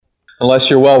Unless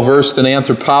you're well versed in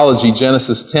anthropology,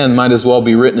 Genesis 10 might as well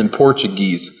be written in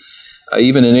Portuguese.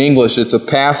 Even in English, it's a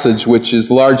passage which is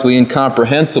largely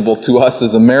incomprehensible to us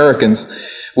as Americans.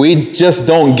 We just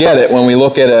don't get it when we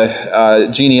look at a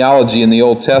genealogy in the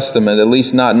Old Testament, at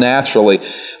least not naturally.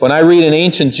 When I read an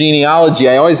ancient genealogy,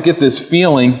 I always get this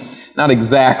feeling, not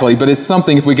exactly, but it's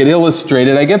something, if we could illustrate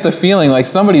it, I get the feeling like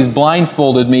somebody's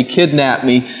blindfolded me, kidnapped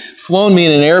me, flown me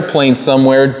in an airplane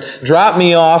somewhere, dropped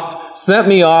me off, sent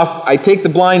me off, I take the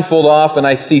blindfold off, and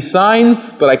I see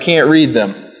signs, but I can't read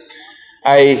them.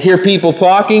 I hear people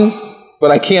talking, but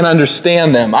I can't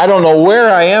understand them. I don't know where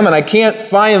I am, and I can't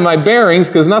find my bearings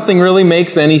because nothing really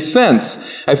makes any sense.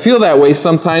 I feel that way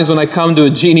sometimes when I come to a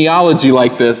genealogy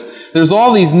like this. There's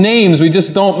all these names, we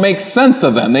just don't make sense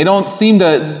of them.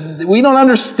 We don't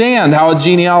understand how a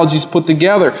genealogy is put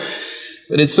together.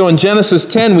 And so in Genesis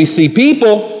 10, we see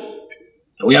people,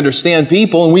 we understand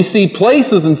people, and we see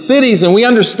places and cities, and we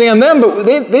understand them, but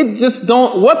they just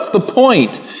don't, what's the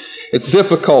point? It's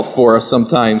difficult for us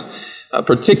sometimes.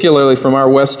 Particularly from our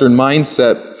Western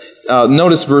mindset.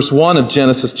 Notice verse 1 of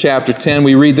Genesis chapter 10.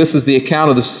 We read, this is the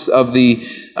account of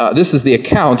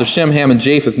Shem, Ham, and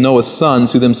Japheth, Noah's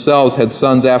sons, who themselves had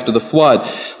sons after the flood.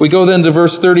 We go then to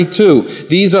verse 32.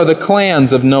 These are the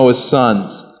clans of Noah's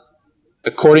sons,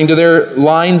 according to their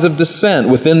lines of descent,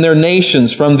 within their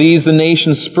nations. From these the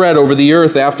nations spread over the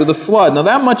earth after the flood. Now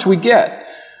that much we get.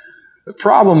 The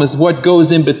problem is what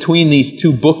goes in between these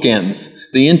two bookends.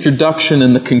 The introduction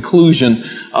and the conclusion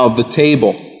of the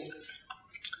table.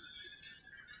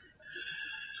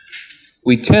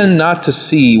 We tend not to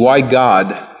see why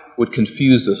God would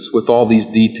confuse us with all these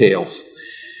details.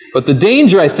 But the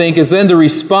danger, I think, is then to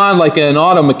respond like an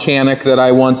auto mechanic that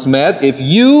I once met. If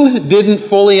you didn't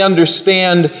fully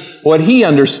understand what he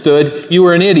understood, you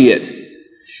were an idiot.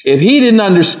 If he didn't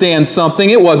understand something,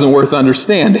 it wasn't worth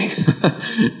understanding.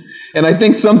 And I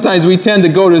think sometimes we tend to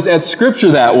go at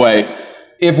Scripture that way.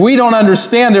 If we don't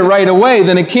understand it right away,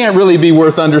 then it can't really be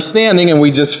worth understanding, and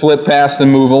we just flip past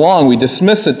and move along. We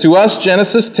dismiss it. To us,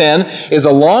 Genesis 10 is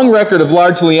a long record of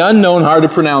largely unknown,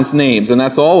 hard-to-pronounce names, and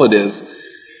that's all it is.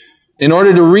 In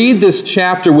order to read this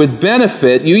chapter with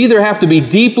benefit, you either have to be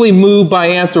deeply moved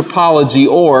by anthropology,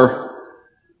 or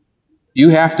you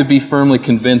have to be firmly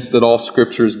convinced that all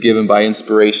Scripture is given by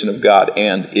inspiration of God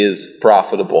and is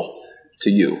profitable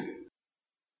to you.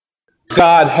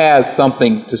 God has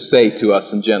something to say to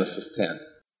us in Genesis 10.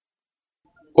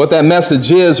 What that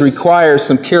message is requires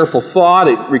some careful thought.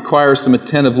 It requires some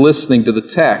attentive listening to the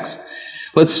text.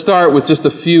 Let's start with just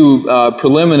a few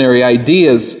preliminary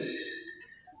ideas.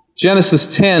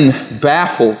 Genesis 10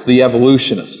 baffles the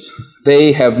evolutionists.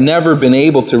 They have never been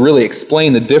able to really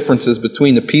explain the differences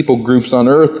between the people groups on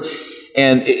earth,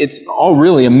 and it's all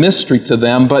really a mystery to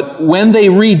them. But when they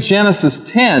read Genesis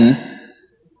 10,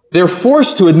 they're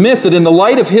forced to admit that in the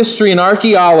light of history and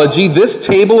archaeology, this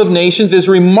table of nations is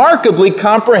remarkably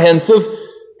comprehensive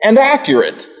and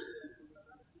accurate.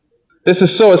 This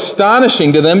is so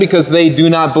astonishing to them because they do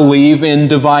not believe in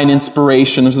divine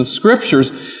inspiration of the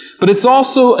Scriptures, but it's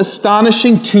also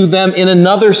astonishing to them in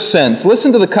another sense.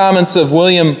 Listen to the comments of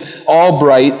William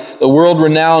Albright, the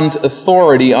world-renowned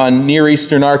authority on Near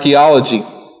Eastern archaeology.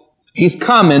 He's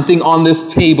commenting on this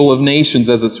table of nations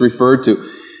as it's referred to.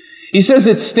 He says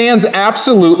it stands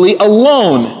absolutely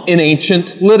alone in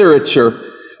ancient literature,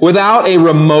 without a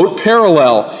remote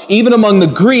parallel. Even among the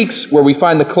Greeks, where we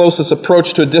find the closest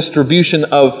approach to a distribution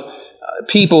of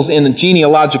peoples in a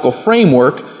genealogical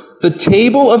framework, the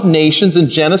table of nations in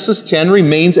Genesis 10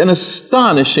 remains an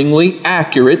astonishingly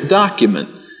accurate document.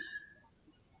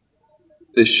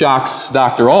 This shocks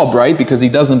Dr. Albright because he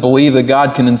doesn't believe that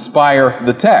God can inspire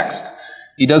the text.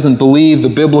 He doesn't believe the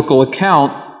biblical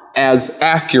account as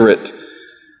accurate.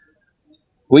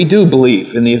 We do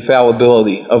believe in the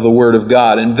infallibility of the Word of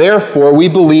God, and therefore we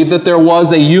believe that there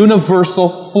was a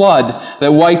universal flood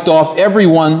that wiped off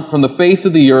everyone from the face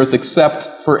of the earth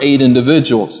except for 8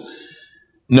 individuals: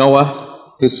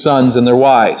 Noah, his sons, and their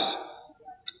wives.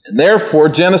 And therefore,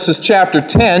 Genesis chapter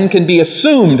 10 can be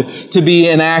assumed to be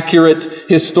an accurate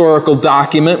historical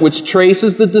document which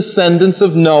traces the descendants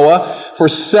of Noah for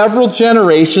several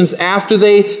generations after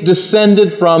they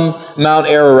descended from Mount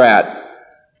Ararat.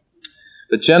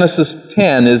 But Genesis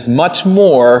 10 is much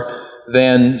more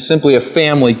than simply a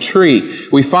family tree.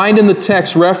 We find in the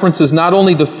text references not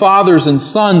only to fathers and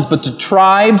sons, but to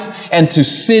tribes and to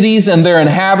cities and their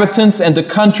inhabitants and to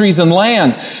countries and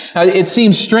lands. Now, it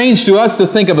seems strange to us to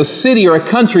think of a city or a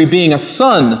country being a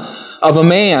son of a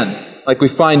man, like we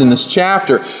find in this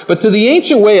chapter. But to the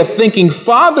ancient way of thinking,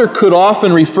 father could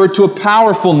often refer to a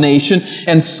powerful nation,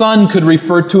 and son could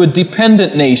refer to a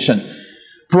dependent nation.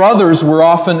 Brothers were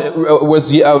often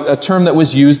was a term that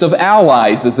was used of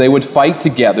allies as they would fight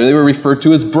together. They were referred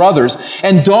to as brothers.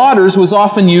 And daughters was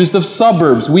often used of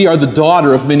suburbs. We are the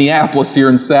daughter of Minneapolis here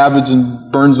in Savage and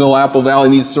Burnsville, Apple Valley,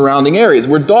 and these surrounding areas.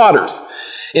 We're daughters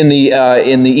in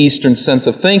the Eastern sense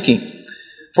of thinking.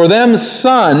 For them,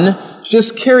 son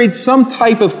just carried some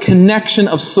type of connection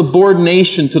of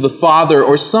subordination to the father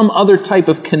or some other type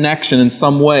of connection in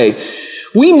some way.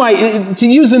 We might, to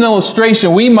use an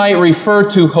illustration, we might refer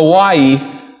to Hawaii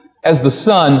as the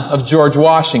son of George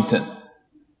Washington.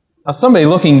 Now, somebody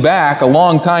looking back a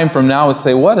long time from now would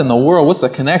say, what in the world? What's the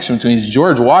connection between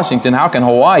George Washington? How can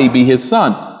Hawaii be his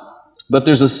son? But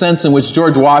there's a sense in which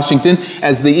George Washington,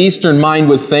 as the Eastern mind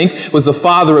would think, was the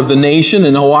father of the nation,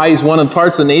 and Hawaii is one of the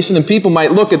parts of the nation, and people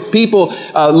might look at people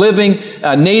living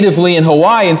natively in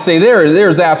Hawaii and say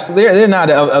they're not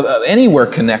anywhere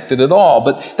connected at all.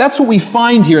 But that's what we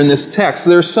find here in this text.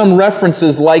 There's some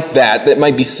references like that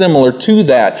might be similar to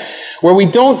that, where we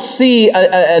don't see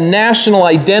a national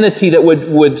identity that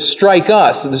would strike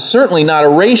us. There's certainly not a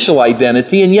racial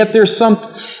identity, and yet there's some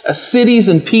cities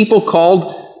and people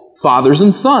called fathers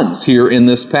and sons here in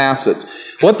this passage.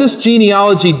 What this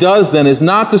genealogy does then is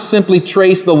not to simply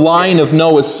trace the line of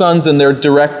Noah's sons and their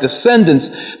direct descendants,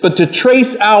 but to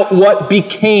trace out what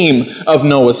became of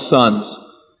Noah's sons.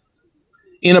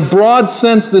 In a broad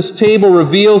sense, this table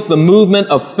reveals the movement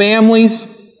of families,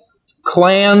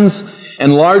 clans,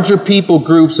 and larger people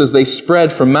groups as they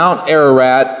spread from Mount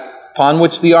Ararat, upon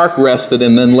which the ark rested,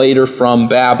 and then later from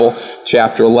Babel,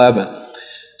 chapter 11.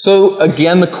 So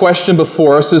again, the question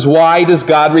before us is, why does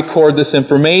God record this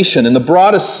information? In the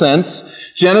broadest sense,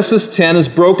 Genesis 10 is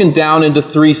broken down into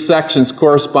 3 sections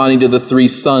corresponding to the 3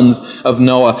 sons of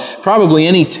Noah. Probably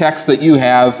any text that you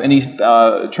have, any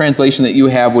translation that you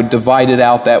have would divide it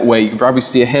out that way. You can probably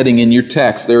see a heading in your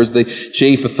text. There's the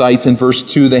Japhethites in verse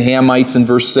 2, the Hamites in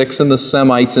verse 6, and the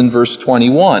Semites in verse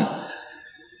 21.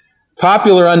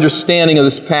 Popular understanding of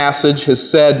this passage has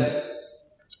said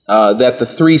that the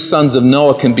 3 sons of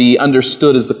Noah can be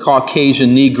understood as the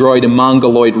Caucasian, Negroid, and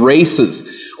Mongoloid races,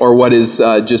 or what is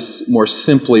just more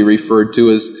simply referred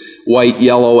to as white,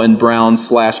 yellow, and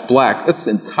brown/black. That's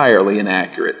entirely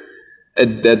inaccurate.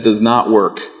 That does not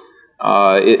work.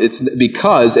 It's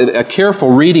because a careful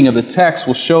reading of the text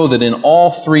will show that in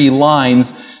all 3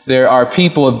 lines there are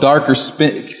people of darker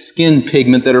skin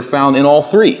pigment that are found in all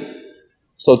 3.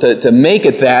 So to make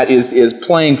it that is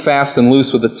playing fast and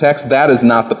loose with the text. That is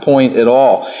not the point at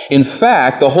all. In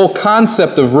fact, the whole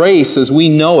concept of race as we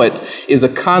know it is a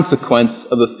consequence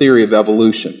of the theory of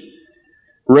evolution.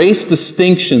 Race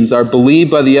distinctions are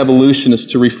believed by the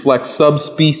evolutionists to reflect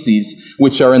subspecies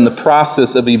which are in the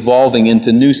process of evolving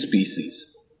into new species.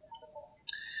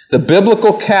 The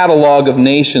biblical catalog of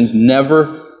nations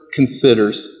never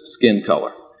considers skin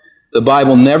color. The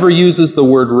Bible never uses the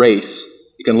word race.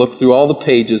 You can look through all the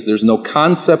pages. There's no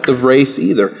concept of race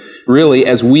either, really,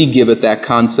 as we give it that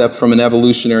concept from an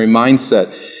evolutionary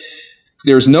mindset.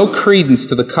 There's no credence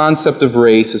to the concept of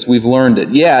race as we've learned it.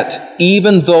 Yet,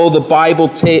 even though the Bible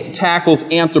tackles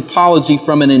anthropology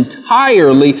from an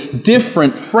entirely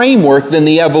different framework than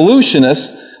the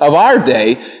evolutionists of our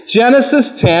day,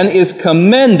 Genesis 10 is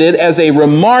commended as a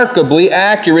remarkably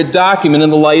accurate document in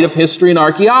the light of history and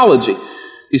archaeology.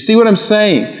 You see what I'm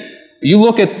saying? You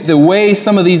look at the way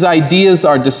some of these ideas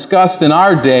are discussed in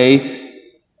our day,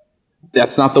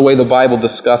 that's not the way the Bible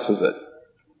discusses it.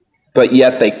 But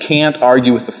yet they can't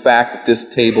argue with the fact that this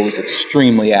table is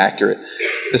extremely accurate.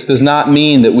 This does not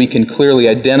mean that we can clearly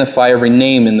identify every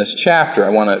name in this chapter. I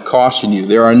want to caution you.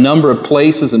 There are a number of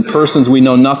places and persons we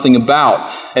know nothing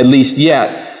about, at least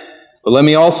yet. But let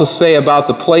me also say about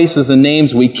the places and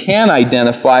names we can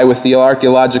identify with the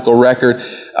archaeological record,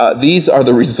 these are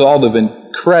the result of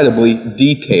incredibly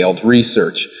detailed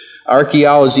research.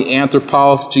 Archaeology,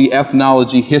 anthropology,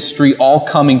 ethnology, history, all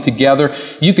coming together.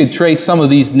 You could trace some of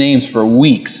these names for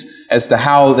weeks as to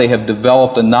how they have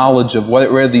developed a knowledge of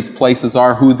where these places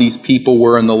are, who these people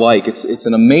were, and the like. It's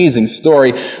an amazing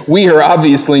story. We are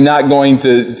obviously not going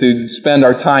to spend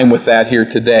our time with that here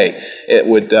today.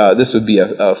 This would be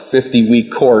a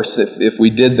 50-week course if we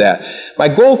did that. My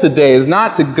goal today is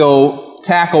not to go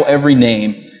tackle every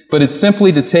name, but it's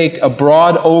simply to take a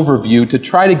broad overview to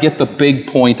try to get the big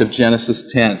point of Genesis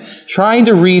 10. Trying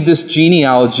to read this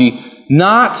genealogy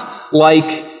not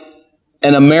like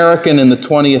an American in the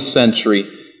 20th century,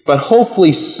 but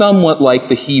hopefully somewhat like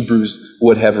the Hebrews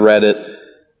would have read it,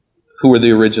 who were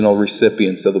the original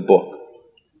recipients of the book.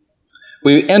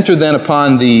 We enter then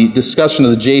upon the discussion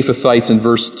of the Japhethites in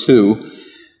verse 2.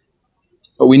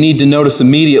 What we need to notice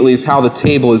immediately is how the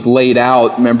table is laid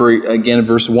out. Remember, again, in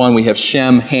verse 1, we have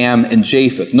Shem, Ham, and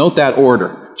Japheth. Note that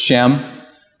order. Shem,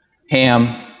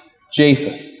 Ham,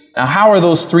 Japheth. Now, how are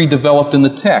those three developed in the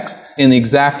text? In the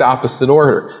exact opposite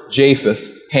order. Japheth,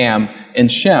 Ham,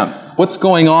 and Shem. What's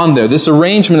going on there? This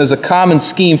arrangement is a common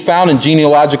scheme found in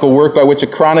genealogical work by which a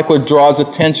chronicler draws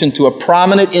attention to a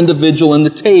prominent individual in the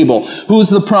table. Who's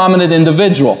the prominent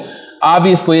individual?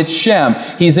 Obviously, it's Shem.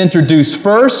 He's introduced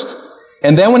first,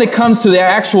 and then when it comes to the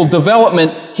actual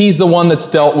development, he's the one that's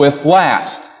dealt with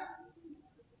last.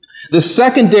 The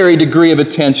secondary degree of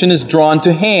attention is drawn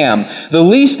to Ham. The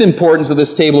least importance of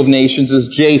this table of nations is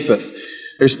Japheth.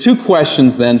 There's two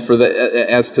questions then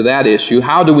as to that issue.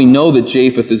 How do we know that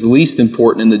Japheth is least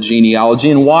important in the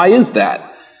genealogy, and why is that?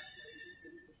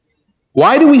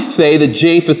 Why do we say that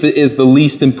Japheth is the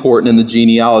least important in the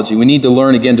genealogy? We need to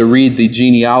learn again to read the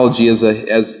genealogy as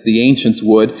the ancients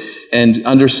would, and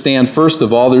understand, first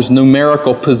of all, there's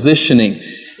numerical positioning.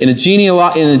 In a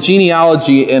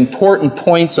genealogy, important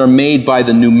points are made by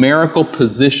the numerical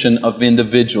position of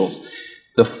individuals.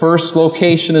 The first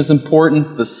location is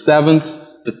important, the 7th,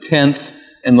 the 10th,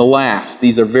 and the last.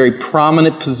 These are very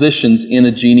prominent positions in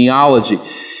a genealogy.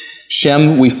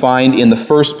 Shem we find in the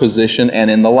first position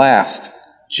and in the last.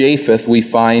 Japheth we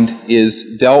find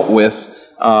is dealt with,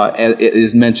 it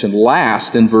is mentioned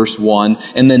last in verse 1,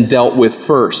 and then dealt with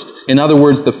first. In other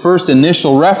words, the first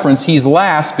initial reference, he's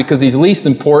last because he's least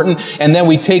important, and then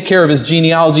we take care of his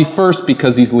genealogy first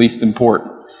because he's least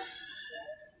important.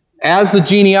 As the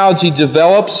genealogy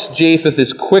develops, Japheth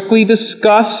is quickly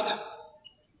discussed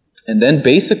and then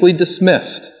basically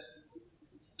dismissed.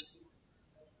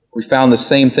 We found the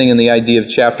same thing in the idea of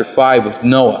chapter 5 with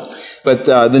Noah. But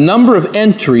the number of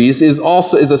entries is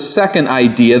a second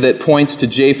idea that points to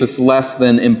Japheth's less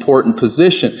than important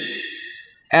position.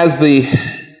 As the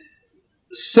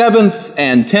 7th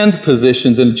and 10th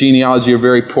positions in a genealogy are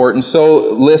very important,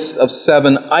 so lists of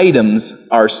 7 items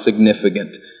are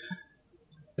significant.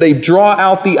 They draw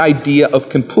out the idea of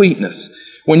completeness.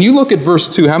 When you look at verse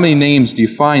 2, how many names do you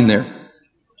find there?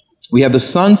 We have the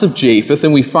sons of Japheth,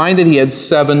 and we find that he had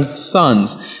 7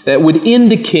 sons. That would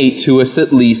indicate to us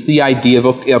at least the idea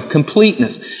of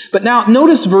completeness. But now,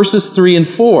 notice verses 3 and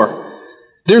 4.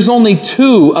 There's only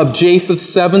 2 of Japheth's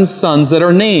 7 sons that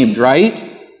are named,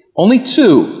 right? Only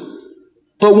 2.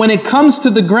 But when it comes to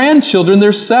the grandchildren,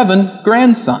 there's 7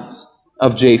 grandsons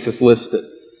of Japheth listed.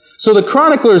 So the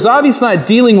chronicler is obviously not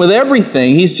dealing with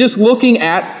everything. He's just looking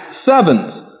at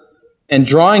 7s. And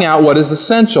drawing out what is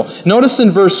essential. Notice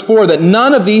in verse 4 that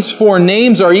none of these 4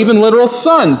 names are even literal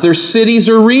sons. They're cities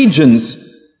or regions.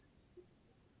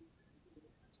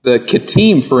 The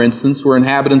Kittim, for instance, were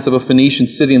inhabitants of a Phoenician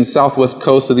city in the southwest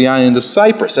coast of the island of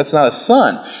Cyprus. That's not a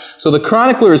son. So the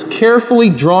chronicler is carefully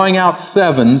drawing out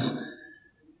 7s,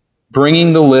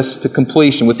 bringing the list to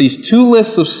completion. With these 2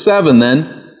 lists of 7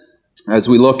 then, as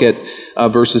we look at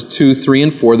verses 2, 3,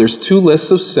 and 4, there's 2 lists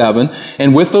of 7,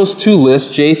 and with those 2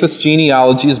 lists, Japheth's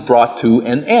genealogy is brought to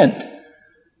an end.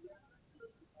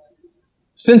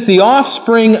 Since the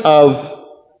offspring of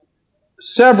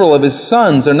several of his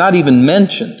sons are not even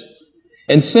mentioned,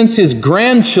 and since his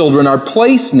grandchildren are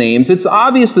place names, it's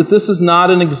obvious that this is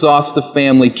not an exhaustive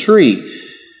family tree.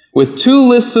 With 2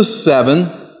 lists of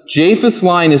 7, Japheth's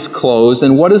line is closed,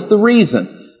 and what is the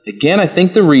reason? Again, I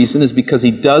think the reason is because he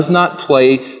does not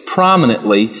play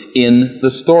prominently in the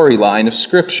storyline of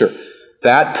Scripture.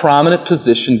 That prominent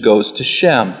position goes to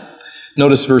Shem.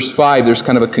 Notice verse 5, there's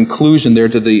kind of a conclusion there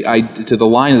to the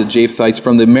line of the Japhethites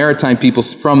from the maritime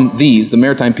peoples. The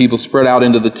maritime peoples spread out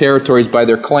into the territories by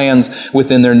their clans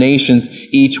within their nations,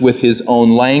 each with his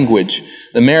own language.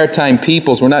 The maritime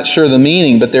peoples, we're not sure the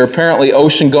meaning, but they're apparently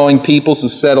ocean-going peoples who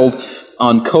settled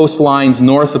on coastlines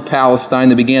north of Palestine.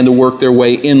 They began to work their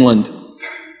way inland.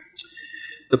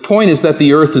 The point is that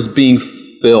the earth is being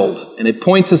filled. And it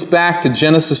points us back to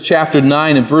Genesis chapter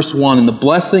 9 and verse 1 and the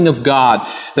blessing of God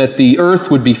that the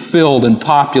earth would be filled and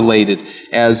populated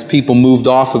as people moved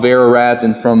off of Ararat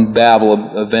and from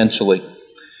Babel eventually.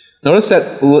 Notice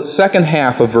that second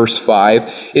half of verse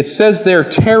 5. It says there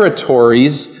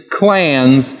territories,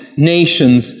 clans,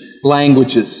 nations,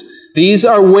 languages. These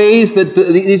are ways that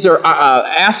these are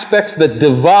aspects that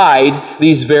divide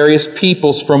these various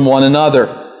peoples from one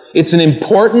another. It's an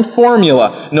important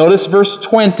formula. Notice verse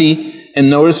 20 and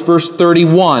notice verse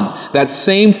 31. That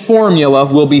same formula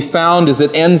will be found as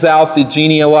it ends out the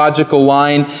genealogical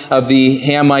line of the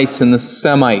Hamites and the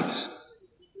Semites.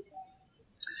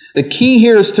 The key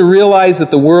here is to realize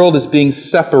that the world is being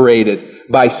separated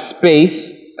by space,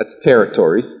 that's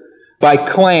territories, by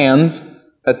clans.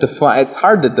 It's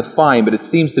hard to define, but it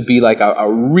seems to be like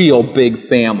a real big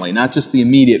family. Not just the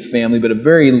immediate family, but a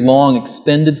very long,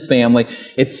 extended family.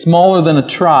 It's smaller than a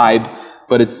tribe,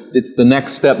 but it's the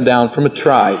next step down from a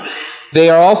tribe. They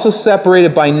are also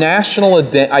separated by national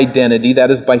identity,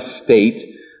 that is by state,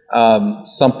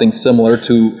 something similar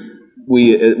to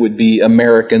it would be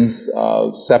Americans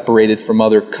separated from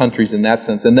other countries in that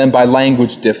sense, and then by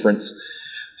language difference.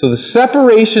 So the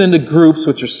separation into groups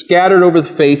which are scattered over the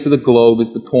face of the globe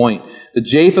is the point. The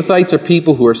Japhethites are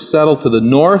people who are settled to the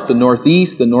north, the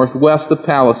northeast, the northwest of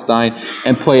Palestine,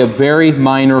 and play a very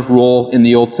minor role in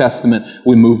the Old Testament.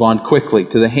 We move on quickly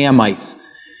to the Hamites.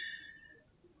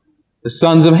 The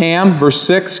sons of Ham, verse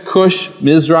 6, Cush,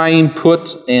 Mizraim,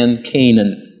 Put, and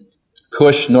Canaan.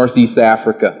 Cush, northeast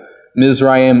Africa.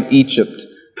 Mizraim, Egypt.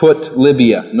 Put,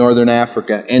 Libya, northern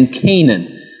Africa. And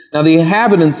Canaan. Now the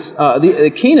inhabitants,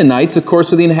 the Canaanites, of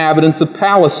course, are the inhabitants of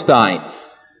Palestine.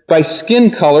 By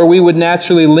skin color, we would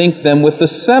naturally link them with the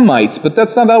Semites, but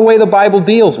that's not the way the Bible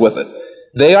deals with it.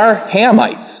 They are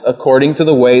Hamites, according to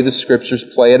the way the Scriptures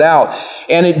play it out.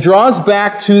 And it draws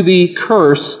back to the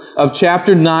curse of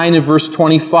chapter 9 and verse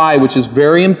 25, which is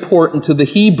very important to the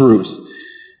Hebrews.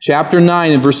 Chapter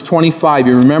 9 and verse 25,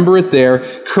 you remember it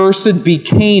there. Cursed be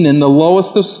Canaan, the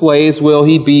lowest of slaves will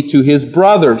he be to his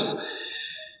brothers.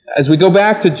 As we go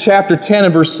back to chapter 10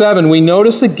 and verse 7, we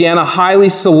notice again a highly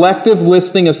selective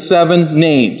listing of 7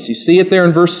 names. You see it there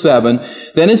in verse 7.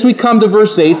 Then as we come to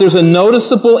verse 8, there's a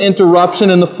noticeable interruption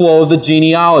in the flow of the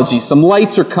genealogy. Some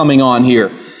lights are coming on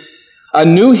here. A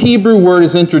new Hebrew word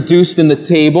is introduced in the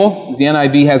table. The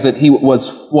NIV has it, he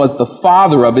was the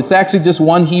father of. It's actually just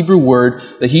one Hebrew word.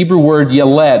 The Hebrew word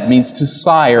yeled means to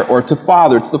sire or to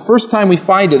father. It's the first time we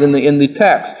find it in the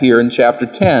text here in chapter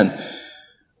 10.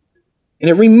 And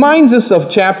it reminds us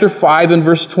of chapter 5 and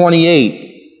verse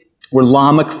 28, where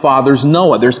Lamech fathers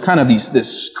Noah. There's kind of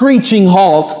this screeching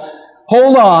halt.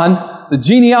 Hold on. The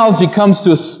genealogy comes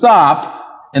to a stop.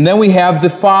 And then we have the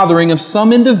fathering of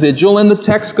some individual, and the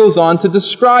text goes on to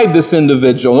describe this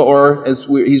individual, or as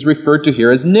he's referred to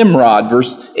here as Nimrod,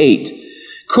 verse 8.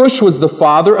 Cush was the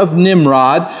father of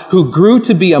Nimrod, who grew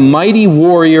to be a mighty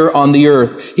warrior on the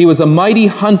earth. He was a mighty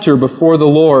hunter before the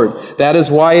Lord. That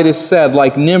is why it is said,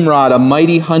 like Nimrod, a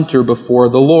mighty hunter before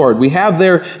the Lord. We have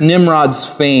there Nimrod's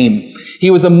fame. He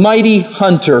was a mighty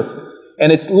hunter.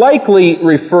 And it likely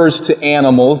refers to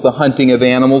animals, the hunting of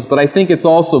animals, but I think it's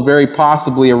also very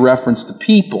possibly a reference to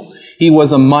people. He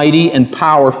was a mighty and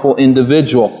powerful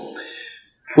individual.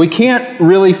 We can't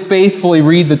really faithfully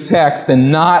read the text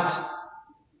and not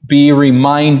be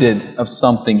reminded of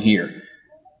something here.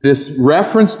 This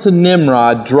reference to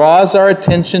Nimrod draws our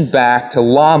attention back to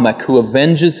Lamech, who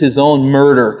avenges his own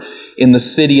murder in the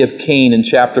city of Cain in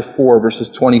chapter 4, verses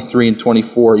 23 and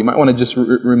 24. You might want to just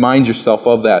remind yourself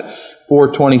of that.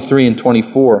 4:23 and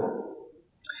 24.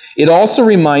 It also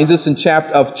reminds us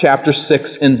of chapter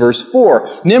 6 and verse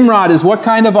 4. Nimrod is what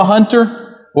kind of a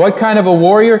hunter? What kind of a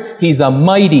warrior? He's a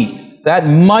mighty. That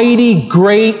mighty,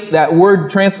 great, that word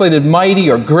translated mighty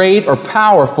or great or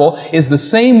powerful is the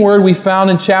same word we found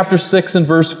in chapter 6 and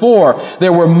verse 4.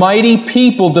 There were mighty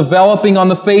people developing on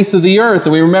the face of the earth,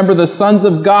 and we remember the sons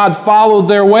of God followed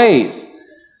their ways.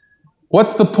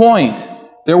 What's the point?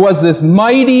 There was this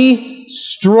mighty,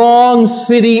 strong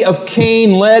city of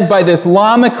Cain led by this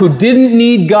Lamech who didn't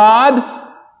need God,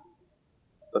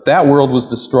 but that world was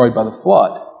destroyed by the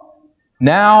flood.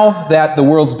 Now that the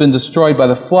world's been destroyed by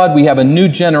the flood, we have a new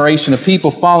generation of people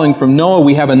following from Noah.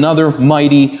 We have another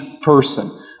mighty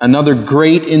person, another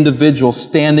great individual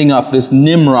standing up, this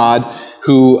Nimrod,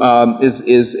 who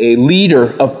is a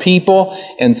leader of people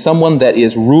and someone that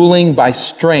is ruling by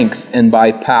strength and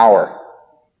by power.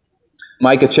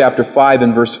 Micah chapter 5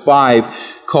 and verse 5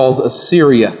 calls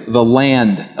Assyria the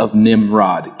land of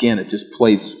Nimrod. Again, it just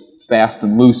plays fast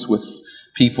and loose with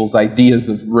people's ideas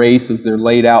of race as they're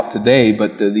laid out today.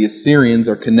 But the Assyrians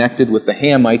are connected with the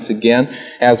Hamites again,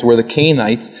 as were the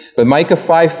Canaanites. But Micah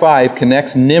 5:5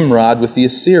 connects Nimrod with the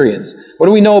Assyrians. What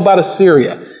do we know about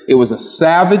Assyria? It was a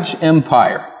savage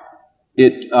empire.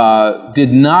 It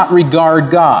did not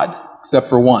regard God, except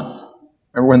for once.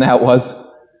 Remember when that was?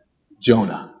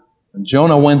 Jonah. When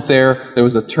Jonah went there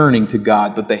was a turning to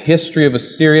God. But the history of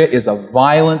Assyria is a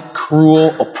violent,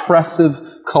 cruel, oppressive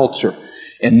culture.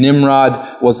 And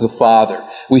Nimrod was the father.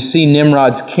 We see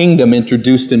Nimrod's kingdom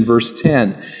introduced in verse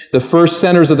 10. The first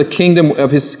centers of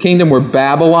his kingdom were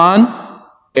Babylon,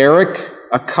 Erech,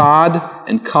 Akkad,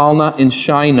 and Calneh in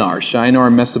Shinar. Shinar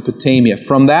in Mesopotamia.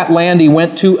 From that land he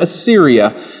went to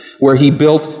Assyria, where he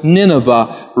built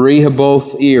Nineveh,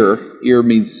 Rehoboth Ir. Ir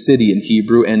means city in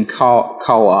Hebrew, and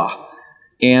Calah.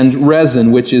 And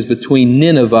Rezin, which is between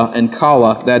Nineveh and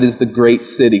Calah, that is the great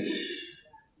city.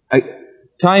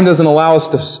 Time doesn't allow us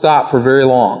to stop for very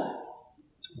long.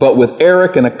 But with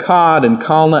Erech and Akkad and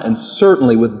Calneh, and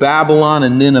certainly with Babylon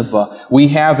and Nineveh, we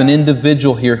have an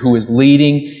individual here who is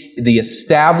leading the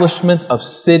establishment of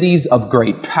cities of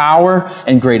great power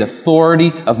and great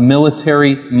authority, of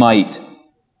military might.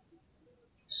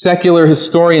 Secular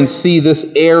historians see this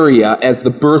area as the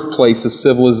birthplace of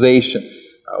civilization.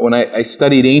 When I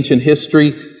studied ancient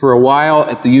history for a while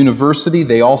at the university,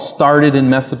 they all started in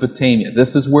Mesopotamia.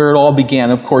 This is where it all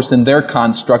began. Of course, in their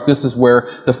construct, this is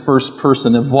where the first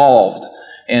person evolved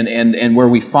and where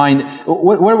we find...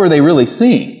 What were they really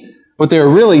seeing? What they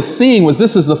were really seeing was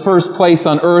this is the first place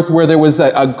on earth where there was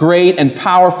a great and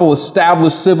powerful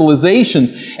established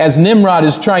civilizations, as Nimrod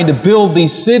is trying to build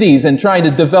these cities and trying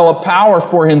to develop power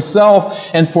for himself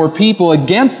and for people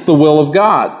against the will of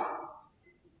God.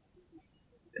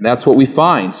 And that's what we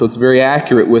find. So it's very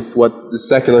accurate with what the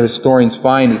secular historians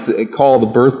find is called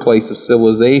the birthplace of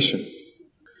civilization.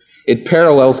 It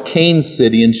parallels Cain's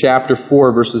city in chapter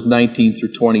 4, verses 19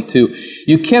 through 22.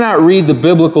 You cannot read the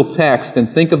biblical text and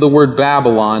think of the word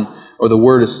Babylon or the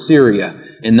word Assyria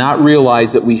and not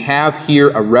realize that we have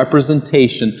here a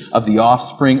representation of the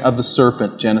offspring of the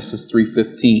serpent, Genesis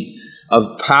 3:15,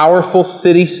 of powerful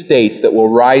city-states that will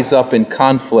rise up in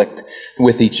conflict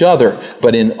with each other,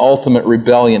 but in ultimate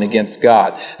rebellion against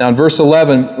God. Now in verse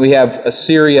 11, we have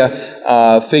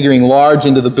Assyria figuring large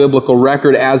into the biblical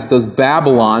record, as does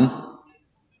Babylon.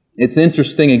 It's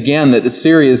interesting, again, that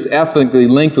Assyria is ethnically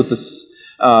linked with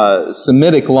the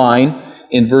Semitic line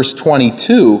in verse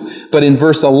 22, but in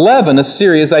verse 11,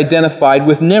 Assyria is identified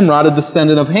with Nimrod, a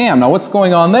descendant of Ham. Now what's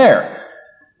going on there?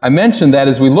 I mentioned that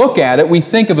as we look at it, we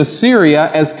think of Assyria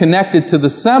as connected to the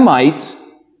Semites,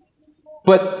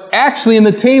 but actually in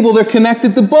the table they're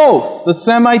connected to both, the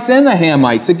Semites and the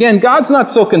Hamites. Again, God's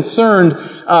not so concerned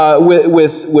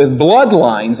with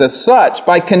bloodlines as such.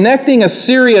 By connecting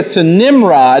Assyria to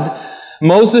Nimrod,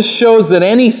 Moses shows that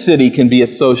any city can be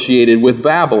associated with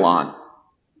Babylon.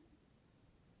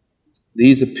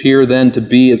 These appear then to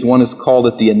be, as one has called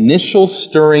it, the initial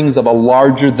stirrings of a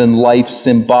larger-than-life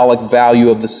symbolic value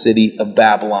of the city of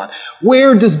Babylon.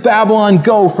 Where does Babylon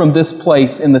go from this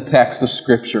place in the text of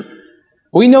Scripture?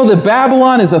 We know that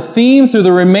Babylon is a theme through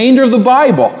the remainder of the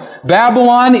Bible.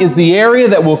 Babylon is the area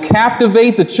that will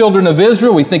captivate the children of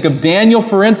Israel. We think of Daniel,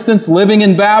 for instance, living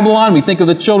in Babylon. We think of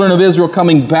the children of Israel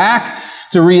coming back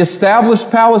to reestablish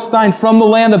Palestine from the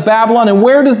land of Babylon. And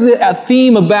where does the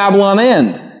theme of Babylon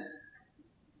end?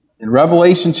 In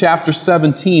Revelation chapter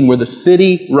 17, where the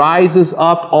city rises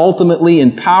up ultimately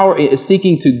in power,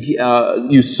 seeking to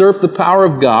usurp the power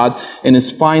of God, and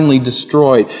is finally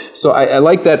destroyed. So I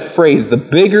like that phrase, the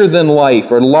bigger than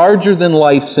life or larger than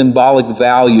life symbolic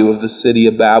value of the city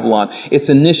of Babylon. It's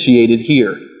initiated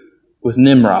here with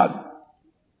Nimrod.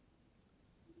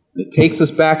 It takes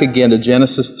us back again to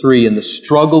Genesis 3 and the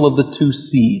struggle of the two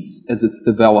seeds as it's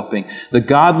developing. The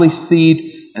godly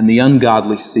seed and the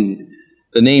ungodly seed.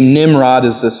 The name Nimrod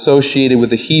is associated with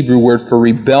the Hebrew word for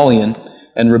rebellion,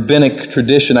 and rabbinic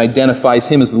tradition identifies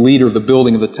him as the leader of the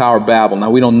building of the Tower of Babel.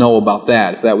 Now, we don't know about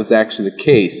that, if that was actually the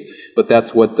case, but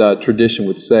that's what tradition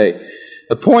would say.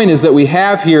 The point is that we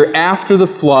have here, after the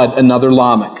flood, another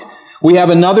Lamech. We have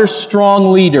another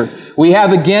strong leader. We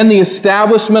have again the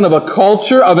establishment of a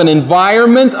culture, of an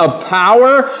environment, of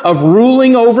power, of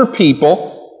ruling over people,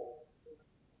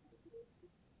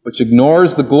 which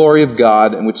ignores the glory of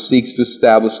God and which seeks to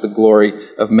establish the glory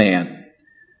of man.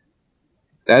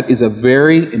 That is a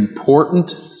very important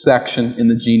section in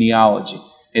the genealogy.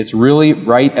 It's really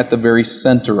right at the very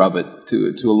center of it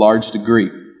to a large degree.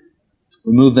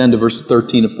 We move then to verses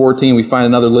 13 and 14. We find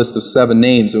another list of 7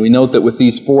 names. And we note that with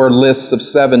these 4 lists of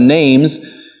 7 names,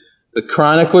 the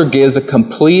chronicler gives a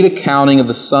complete accounting of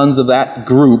the sons of that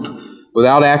group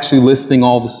without actually listing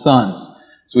all the sons.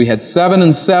 So we had 7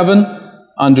 and 7.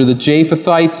 Under the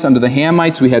Japhethites, under the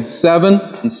Hamites, we had 7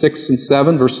 and 6 and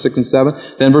 7, verses 6 and 7.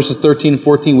 Then verses 13 and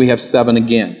 14, we have 7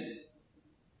 again.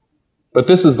 But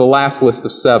this is the last list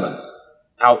of 7.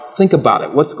 Now, think about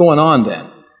it. What's going on then?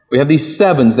 We have these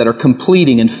 7s that are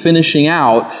completing and finishing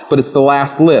out, but it's the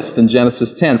last list in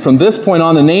Genesis 10. From this point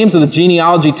on, the names of the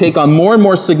genealogy take on more and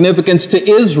more significance to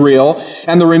Israel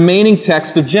and the remaining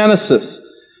text of Genesis.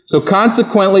 So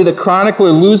consequently, the chronicler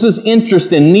loses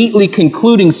interest in neatly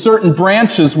concluding certain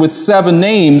branches with 7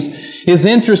 names. His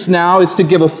interest now is to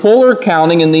give a fuller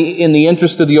accounting in the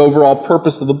interest of the overall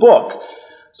purpose of the book.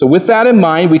 So with that in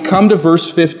mind, we come to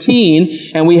verse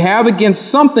 15, and we have again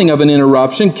something of an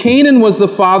interruption. Canaan was the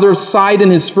father of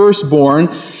Sidon, his firstborn,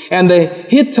 and the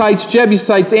Hittites,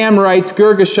 Jebusites, Amorites,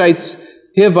 Girgashites,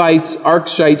 Hivites,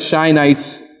 Arkshites,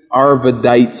 Shinites,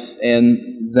 Arvadites,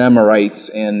 and Zemarites,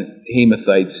 and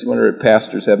Hamathites. I wonder if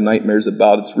pastors have nightmares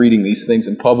about it's reading these things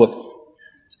in public.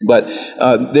 But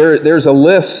there's a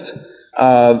list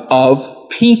of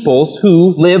peoples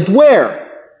who lived where?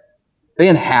 They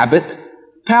inhabit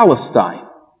Palestine.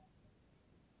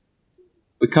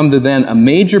 We come to then a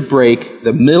major break,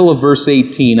 the middle of verse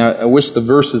 18. I wish the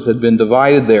verses had been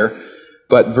divided there.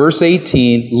 But verse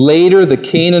 18, later the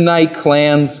Canaanite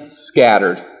clans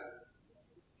scattered.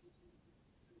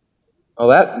 Well,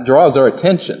 that draws our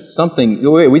attention.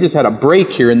 We just had a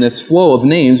break here in this flow of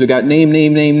names. We got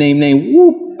name.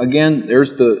 Whoop. Again,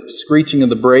 there's the screeching of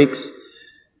the brakes.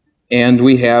 And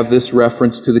we have this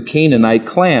reference to the Canaanite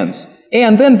clans.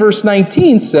 And then verse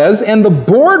 19 says, and the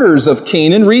borders of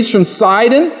Canaan reached from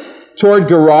Sidon toward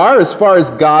Gerar as far as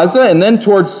Gaza, and then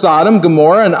toward Sodom,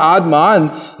 Gomorrah, and Admah,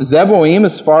 and Zeboim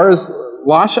as far as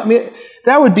Lasha. I mean,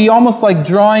 that would be almost like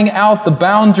drawing out the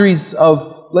boundaries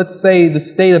of, let's say, the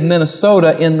state of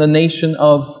Minnesota in the nation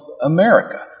of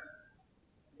America.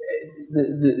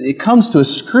 It comes to a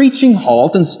screeching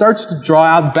halt and starts to draw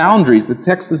out boundaries. The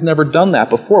text has never done that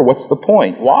before. What's the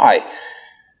point? Why?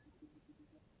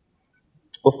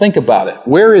 Well, think about it.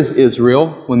 Where is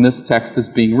Israel when this text is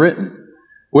being written?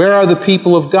 Where are the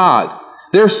people of God?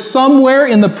 They're somewhere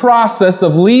in the process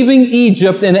of leaving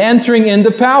Egypt and entering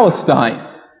into Palestine.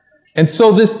 And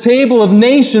so this table of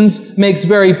nations makes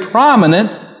very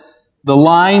prominent the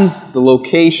lines, the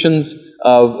locations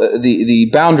of the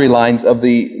boundary lines of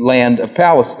the land of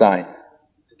Palestine.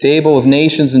 The table of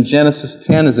nations in Genesis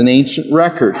 10 is an ancient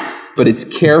record, but it's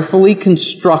carefully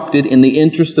constructed in the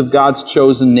interest of God's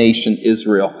chosen nation,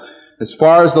 Israel. As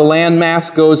far as the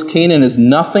landmass goes, Canaan is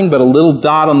nothing but a little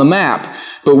dot on the map.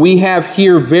 But we have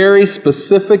here very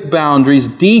specific boundaries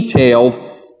detailed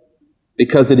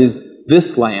because it is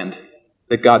this land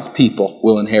that God's people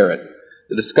will inherit.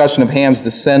 The discussion of Ham's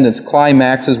descendants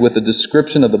climaxes with a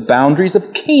description of the boundaries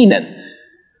of Canaan.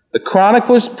 The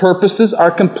chronicler's purposes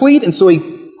are complete, and so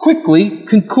he quickly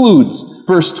concludes.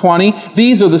 Verse 20,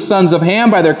 these are the sons of Ham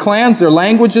by their clans, their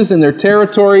languages, and their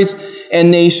territories and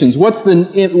nations. What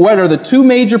are the two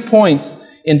major points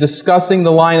in discussing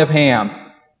the line of Ham?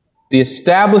 The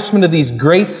establishment of these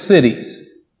great cities,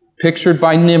 pictured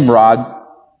by Nimrod,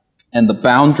 and the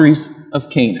boundaries of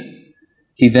Canaan.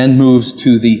 He then moves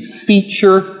to the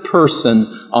feature person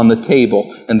on the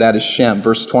table, and that is Shem.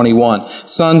 Verse 21.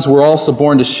 Sons were also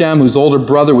born to Shem, whose older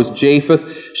brother was Japheth.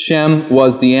 Shem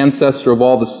was the ancestor of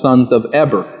all the sons of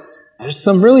Eber. There's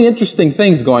some really interesting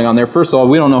things going on there. First of all,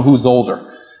 we don't know who's older.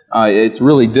 It's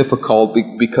really difficult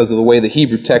because of the way the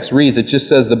Hebrew text reads. It just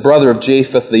says the brother of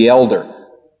Japheth the elder.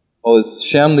 Well, is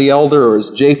Shem the elder or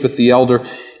is Japheth the elder?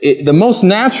 The most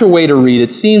natural way to read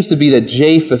it seems to be that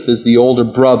Japheth is the older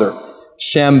brother.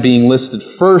 Shem being listed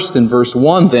first in verse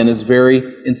 1 then is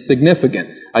very insignificant.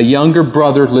 A younger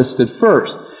brother listed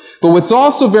first. But what's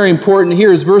also very important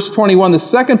here is verse 21, the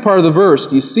second part of the verse.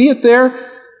 Do you see it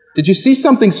there? Did you see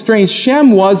something strange?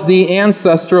 Shem was the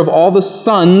ancestor of all the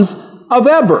sons of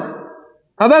Eber.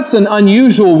 Now that's an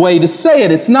unusual way to say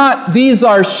it. It's not, these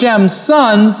are Shem's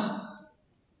sons.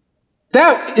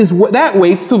 That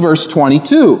waits till verse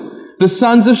 22. The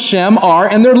sons of Shem are,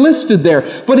 and they're listed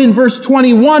there. But in verse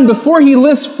 21, before he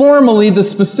lists formally the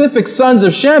specific sons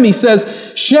of Shem, he says,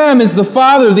 Shem is the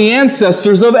father of the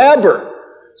ancestors of Eber.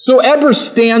 So Eber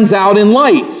stands out in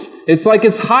lights. It's like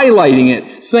it's highlighting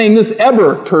it, saying this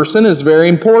Eber person is very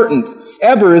important.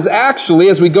 Eber is actually,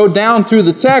 as we go down through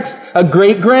the text, a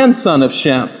great-grandson of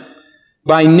Shem.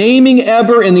 By naming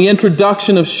Eber in the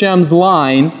introduction of Shem's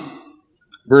line,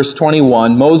 verse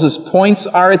 21, Moses points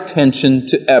our attention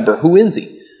to Eber. Who is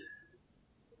he?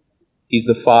 He's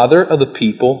the father of the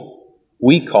people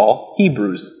we call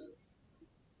Hebrews.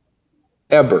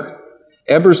 Eber.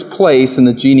 Eber's place in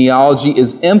the genealogy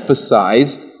is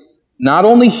emphasized not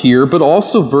only here, but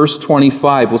also verse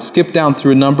 25. We'll skip down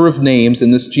through a number of names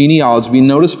in this genealogy. We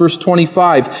notice verse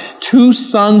 25. 2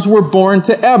 sons were born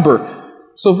to Eber.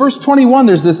 So verse 21,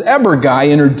 there's this Eber guy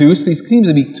introduced. He seems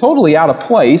to be totally out of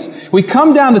place. We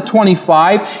come down to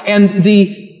 25, and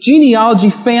the genealogy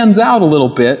fans out a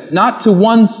little bit, not to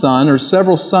one son or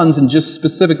several sons and just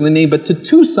specifically named, but to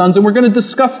 2 sons, and we're going to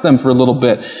discuss them for a little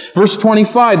bit. Verse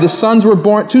 25, 2 sons were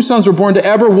born to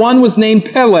Eber. One was named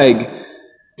Peleg,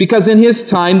 because in his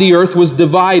time the earth was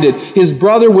divided. His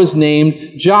brother was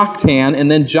named Joktan, and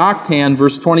then Joktan,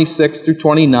 verse 26 through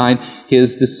 29,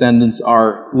 his descendants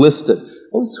are listed.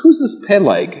 Well, who's this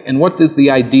Peleg, and what is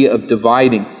the idea of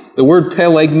dividing? The word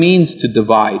Peleg means to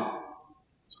divide.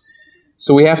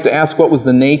 So we have to ask, what was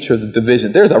the nature of the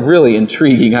division? There's a really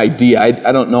intriguing idea.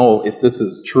 I don't know if this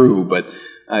is true, but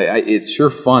it's sure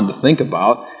fun to think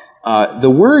about. The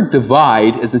word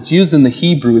divide, as it's used in the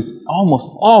Hebrew, is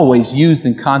almost always used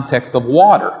in context of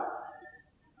water.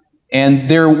 And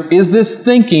there is this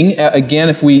thinking, again,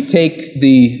 if we take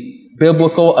the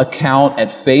biblical account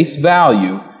at face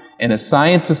value, and as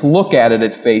scientists look at it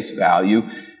at face value,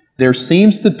 there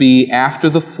seems to be, after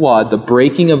the flood, the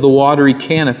breaking of the watery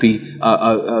canopy,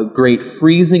 a great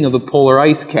freezing of the polar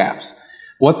ice caps.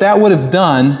 What that would have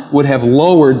done would have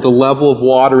lowered the level of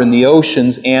water in the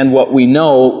oceans, and what we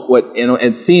know,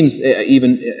 it seems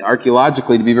even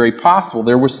archaeologically to be very possible,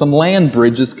 there were some land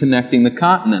bridges connecting the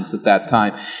continents at that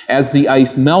time. As the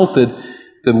ice melted,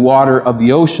 the water of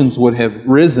the oceans would have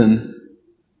risen,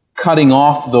 cutting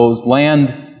off those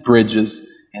land bridges,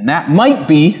 and that might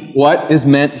be what is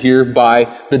meant here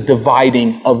by the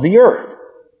dividing of the earth.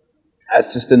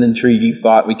 That's just an intriguing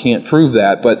thought. We can't prove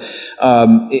that, but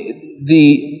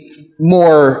the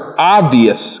more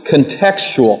obvious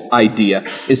contextual idea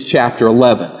is chapter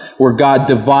 11, where God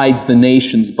divides the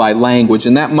nations by language.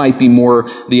 And that might be more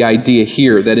the idea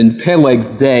here, that in Peleg's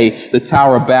day, the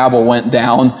Tower of Babel went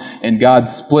down, and God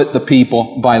split the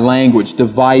people by language,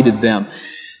 divided them.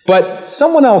 But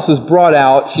someone else has brought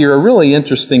out here a really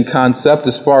interesting concept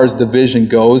as far as division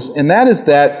goes, and that is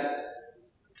that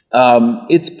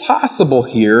it's possible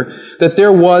here that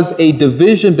there was a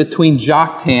division between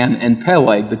Joktan and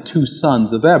Peleg, the two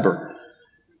sons of Eber.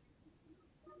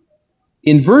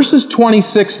 In verses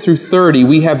 26 through 30,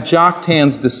 we have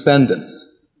Joktan's descendants.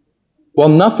 Well,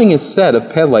 nothing is said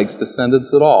of Peleg's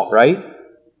descendants at all, right?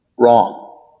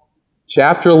 Wrong.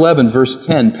 Chapter 11, verse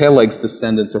 10, Peleg's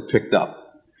descendants are picked up.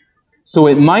 So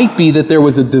it might be that there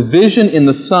was a division in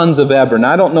the sons of Eber. And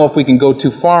I don't know if we can go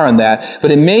too far on that, but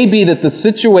it may be that the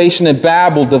situation at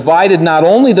Babel divided not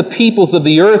only the peoples of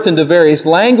the earth into various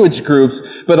language groups,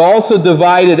 but also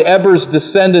divided Eber's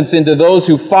descendants into those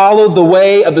who followed the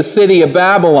way of the city of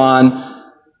Babylon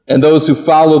and those who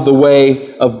followed the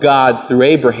way of God through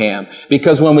Abraham.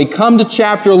 Because when we come to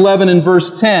chapter 11 and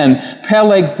verse 10,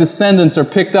 Peleg's descendants are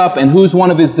picked up, and who's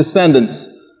one of his descendants?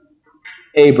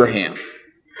 Abraham.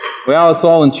 Well, it's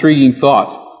all intriguing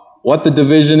thoughts. What the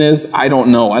division is, I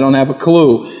don't know. I don't have a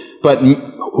clue. But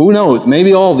who knows?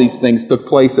 Maybe all these things took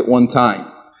place at one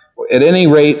time. At any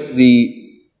rate,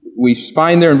 we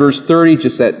find there in verse 30,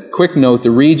 just that quick note,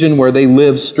 the region where they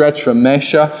live stretched from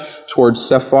Mesha towards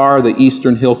Sephar, the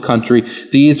eastern hill country.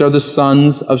 These are the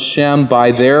sons of Shem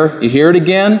by their, you hear it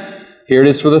again? Here it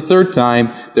is for the third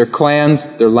time. Their clans,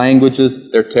 their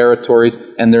languages, their territories,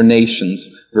 and their nations.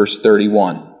 Verse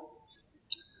 31.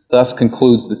 Thus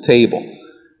concludes the table.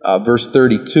 Verse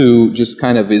 32 just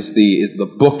kind of is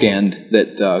the bookend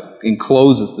that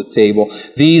encloses the table.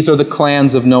 These are the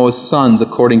clans of Noah's sons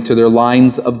according to their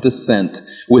lines of descent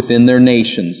within their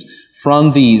nations.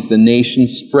 From these the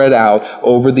nations spread out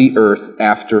over the earth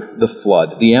after the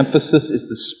flood. The emphasis is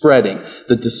the spreading,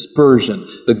 the dispersion,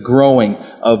 the growing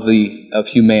of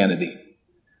humanity.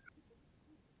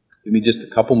 Give me just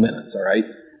a couple minutes, all right?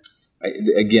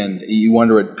 Again, you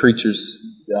wonder what preachers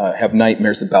have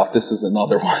nightmares about. This is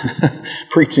another one.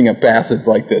 Preaching a passage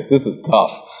like this. This is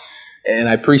tough. And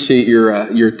I appreciate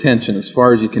your attention as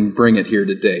far as you can bring it here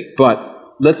today.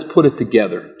 But let's put it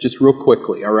together just real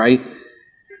quickly, all right?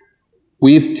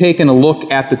 We've taken a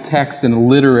look at the text in a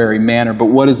literary manner, but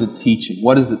what is it teaching?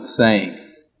 What is it saying?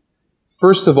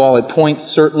 First of all, it points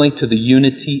certainly to the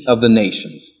unity of the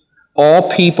nations.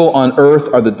 All people on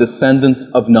earth are the descendants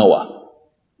of Noah.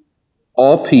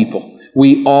 All people.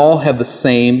 We all have the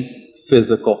same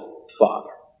physical father.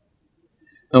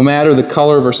 No matter the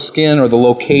color of our skin or the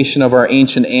location of our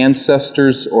ancient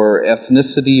ancestors or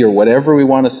ethnicity or whatever we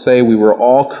want to say, we were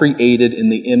all created in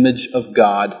the image of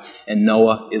God, and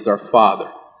Noah is our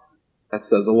father. That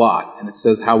says a lot, and it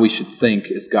says how we should think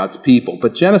as God's people.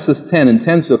 But Genesis 10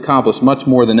 intends to accomplish much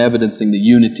more than evidencing the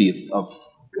unity of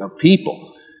people.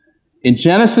 In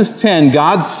Genesis 10,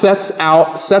 God sets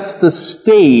the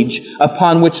stage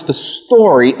upon which the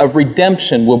story of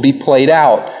redemption will be played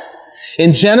out.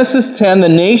 In Genesis 10, the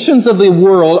nations of the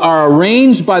world are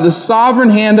arranged by the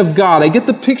sovereign hand of God. I get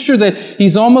the picture that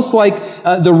He's almost like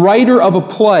the writer of a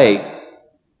play.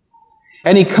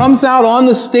 And He comes out on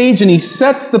the stage and He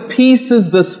sets the pieces,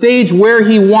 the stage where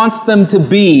He wants them to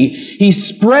be. He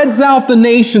spreads out the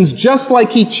nations just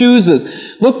like He chooses.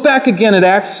 Look back again at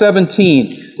Acts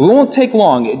 17. We won't take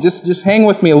long. Just hang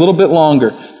with me a little bit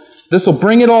longer. This will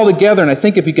bring it all together, and I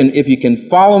think if you can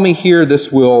follow me here,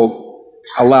 this will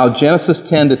allow Genesis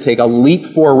 10 to take a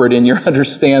leap forward in your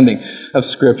understanding of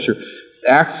Scripture.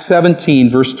 Acts 17,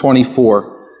 verse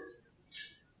 24.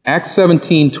 Acts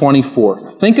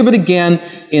 17:24. Think of it again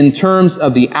in terms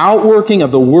of the outworking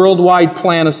of the worldwide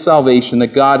plan of salvation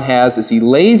that God has as He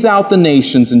lays out the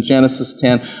nations in Genesis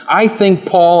 10. I think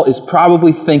Paul is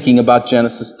probably thinking about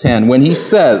Genesis 10 when he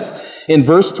says in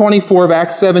verse 24 of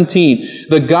Acts 17,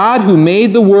 "The God who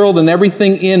made the world and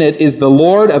everything in it is the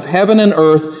Lord of heaven and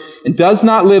earth and does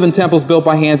not live in temples built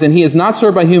by hands, and He is not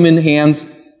served by human hands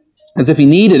as if He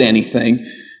needed anything,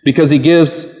 because He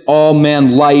gives all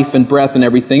men life and breath and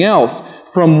everything else.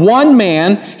 From one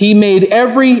man He made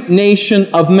every nation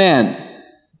of men,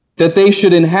 that they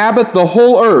should inhabit the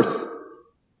whole earth.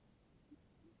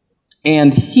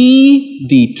 And He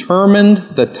determined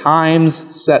the times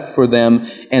set for them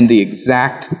and the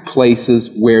exact places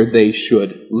where they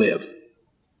should live."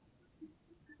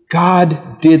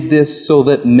 God did this so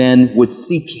that men would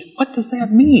seek Him. What does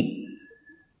that mean?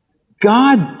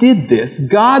 God did this.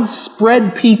 God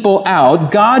spread people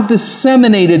out. God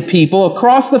disseminated people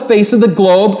across the face of the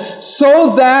globe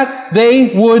so that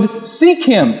they would seek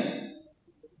Him.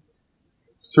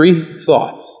 3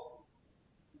 thoughts.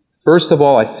 First of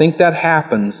all, I think that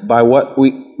happens by what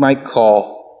we might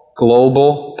call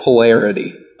global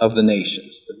polarity of the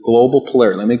nations. The global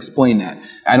polarity. Let me explain that.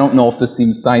 I don't know if this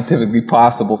seems scientifically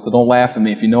possible, so don't laugh at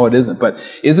me if you know it isn't. But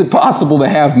is it possible to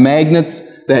have magnets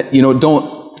that,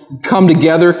 don't come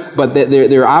together, but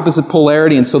they're opposite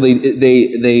polarity, and so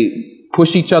they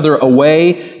push each other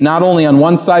away, not only on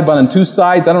one side, but on 2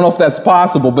 sides? I don't know if that's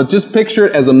possible, but just picture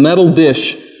it as a metal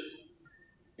dish,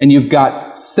 and you've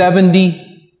got 70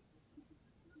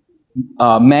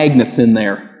 magnets in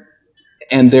there,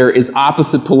 and there is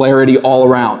opposite polarity all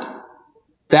around.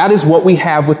 That is what we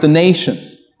have with the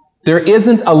nations. There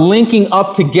isn't a linking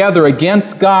up together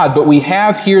against God, but we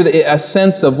have here a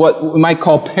sense of what we might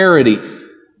call parity,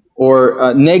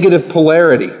 or negative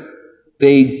polarity.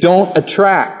 They don't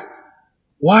attract.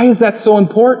 Why is that so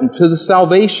important to the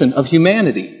salvation of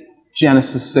humanity?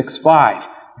 Genesis 6:5.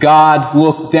 God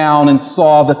looked down and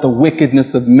saw that the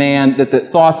wickedness of man, that the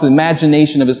thoughts and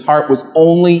imagination of his heart was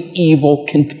only evil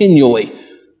continually.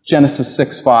 Genesis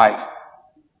 6:5.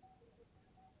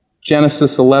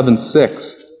 Genesis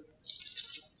 11:6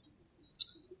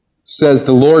 says,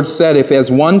 "The Lord said, if as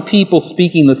one people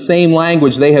speaking the same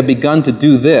language they have begun to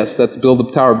do this," that's build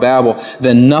the Tower of Babel,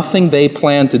 "then nothing they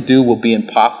plan to do will be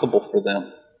impossible for them."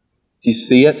 Do you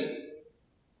see it?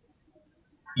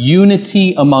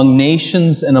 Unity among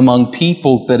nations and among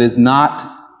peoples that is not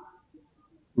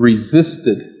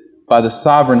resisted by the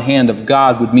sovereign hand of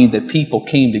God would mean that people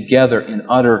came together in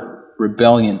utter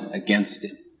rebellion against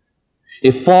Him.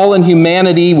 If fallen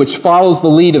humanity, which follows the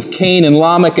lead of Cain and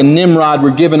Lamech and Nimrod, were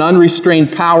given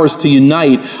unrestrained powers to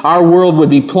unite, our world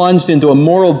would be plunged into a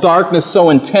moral darkness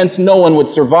so intense no one would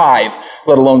survive,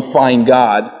 let alone find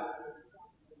God.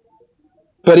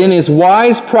 But in His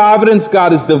wise providence,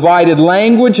 God has divided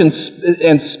language and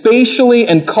spatially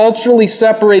and culturally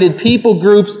separated people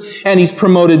groups, and He's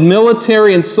promoted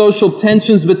military and social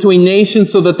tensions between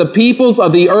nations so that the peoples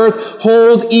of the earth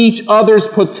hold each other's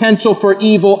potential for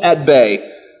evil at bay.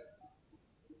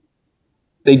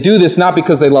 They do this not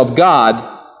because they love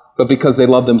God, but because they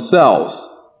love themselves.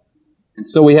 And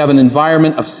so we have an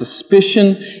environment of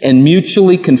suspicion and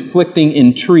mutually conflicting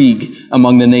intrigue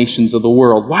among the nations of the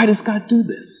world. Why does God do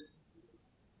this?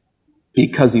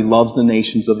 Because He loves the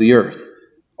nations of the earth,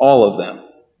 all of them,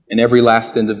 and every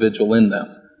last individual in them.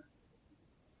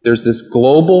 There's this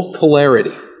global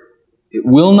polarity. It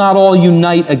will not all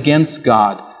unite against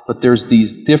God, but there's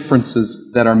these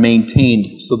differences that are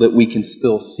maintained so that we can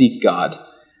still seek God.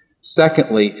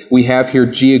 Secondly, we have here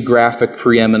geographic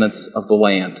preeminence of the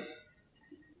land.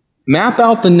 Map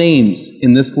out the names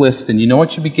in this list, and you know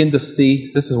what you begin to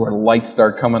see? This is where the lights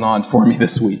start coming on for me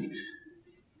this week.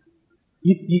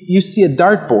 You see a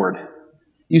dartboard.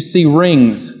 You see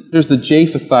rings. There's the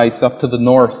Japhethites up to the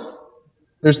north.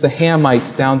 There's the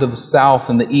Hamites down to the south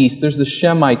and the east. There's the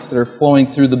Shemites that are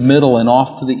flowing through the middle and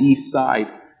off to the east side.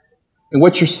 And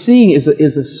what you're seeing is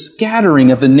a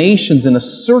scattering of the nations in a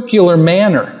circular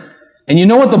manner. And you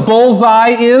know what the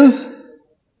bullseye is?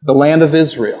 The land of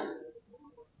Israel.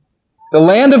 The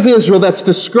land of Israel that's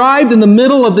described in the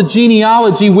middle of the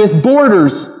genealogy with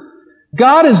borders.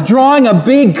 God is drawing a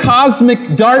big cosmic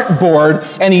dartboard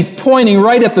and He's pointing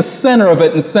right at the center of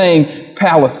it and saying,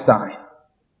 Palestine.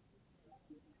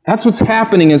 That's what's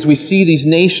happening as we see these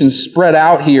nations spread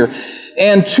out here.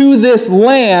 And to this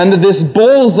land, this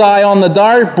bullseye on the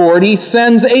dartboard, He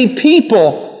sends a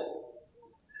people.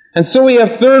 And so we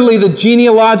have thirdly the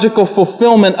genealogical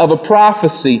fulfillment of a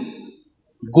prophecy.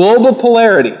 Global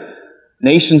polarity.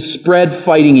 Nations spread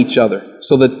fighting each other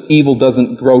so that evil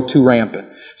doesn't grow too rampant.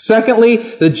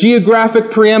 Secondly, the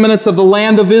geographic preeminence of the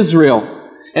land of Israel.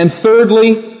 And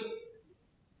thirdly,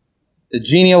 the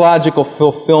genealogical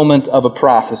fulfillment of a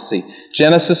prophecy.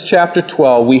 Genesis chapter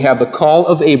 12, we have the call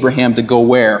of Abraham to go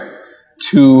where?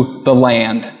 To the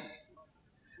land.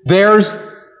 There's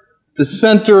the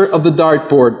center of the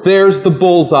dartboard. There's the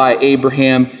bullseye,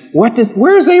 Abraham. Where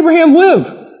does Abraham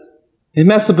live? In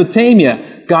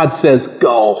Mesopotamia. God says,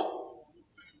 go.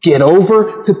 Get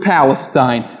over to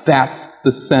Palestine. That's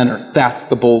the center. That's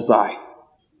the bullseye.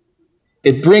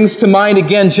 It brings to mind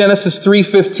again Genesis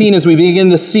 3:15 as we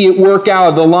begin to see it work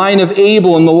out. The line of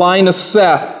Abel and the line of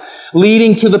Seth,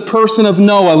 leading to the person of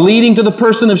Noah, leading to the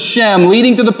person of Shem,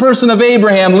 leading to the person of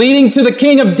Abraham, leading to the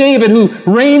king of David who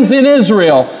reigns in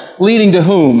Israel, leading to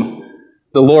whom?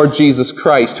 The Lord Jesus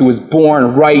Christ, who was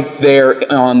born right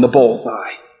there on the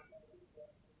bullseye.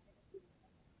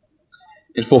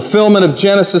 In fulfillment of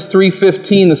Genesis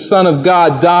 3:15, the Son of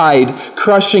God died,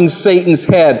 crushing Satan's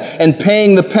head and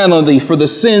paying the penalty for the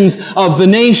sins of the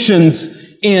nations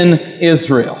in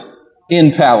Israel,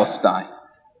 in Palestine.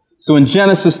 So in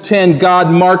Genesis 10,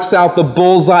 God marks out the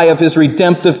bullseye of His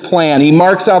redemptive plan. He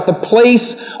marks out the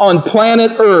place on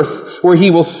planet Earth where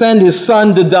He will send His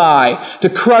Son to die, to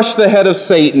crush the head of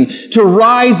Satan, to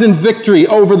rise in victory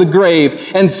over the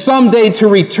grave, and someday to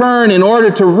return in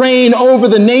order to reign over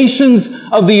the nations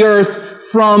of the earth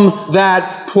from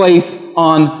that place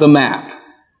on the map.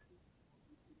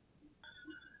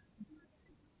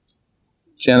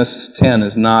 Genesis 10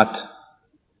 is not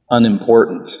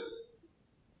unimportant.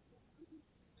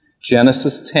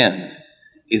 Genesis 10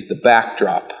 is the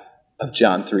backdrop of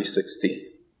John 3:16.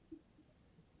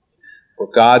 For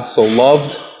God so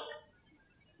loved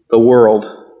the world,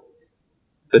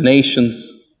 the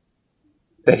nations,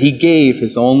 that He gave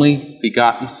His only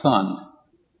begotten Son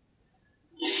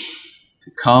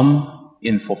to come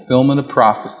in fulfillment of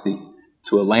prophecy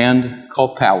to a land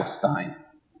called Palestine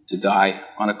to die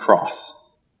on a cross.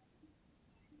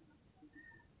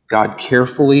 God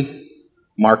carefully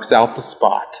marks out the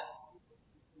spot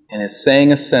and is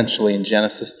saying essentially in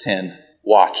Genesis 10,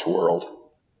 watch world,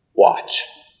 watch,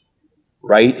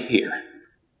 right here.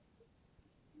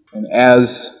 And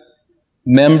as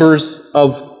members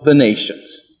of the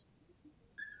nations,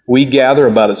 we gather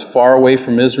about as far away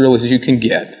from Israel as you can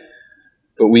get,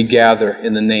 but we gather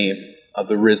in the name of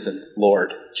the risen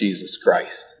Lord Jesus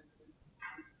Christ.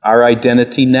 Our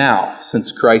identity now,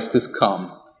 since Christ has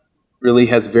come, really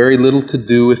has very little to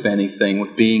do, if anything,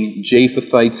 with being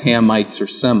Japhethites, Hamites, or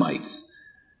Semites.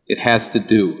 It has to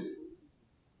do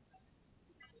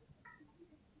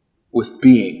with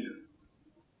being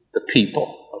the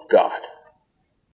people of God.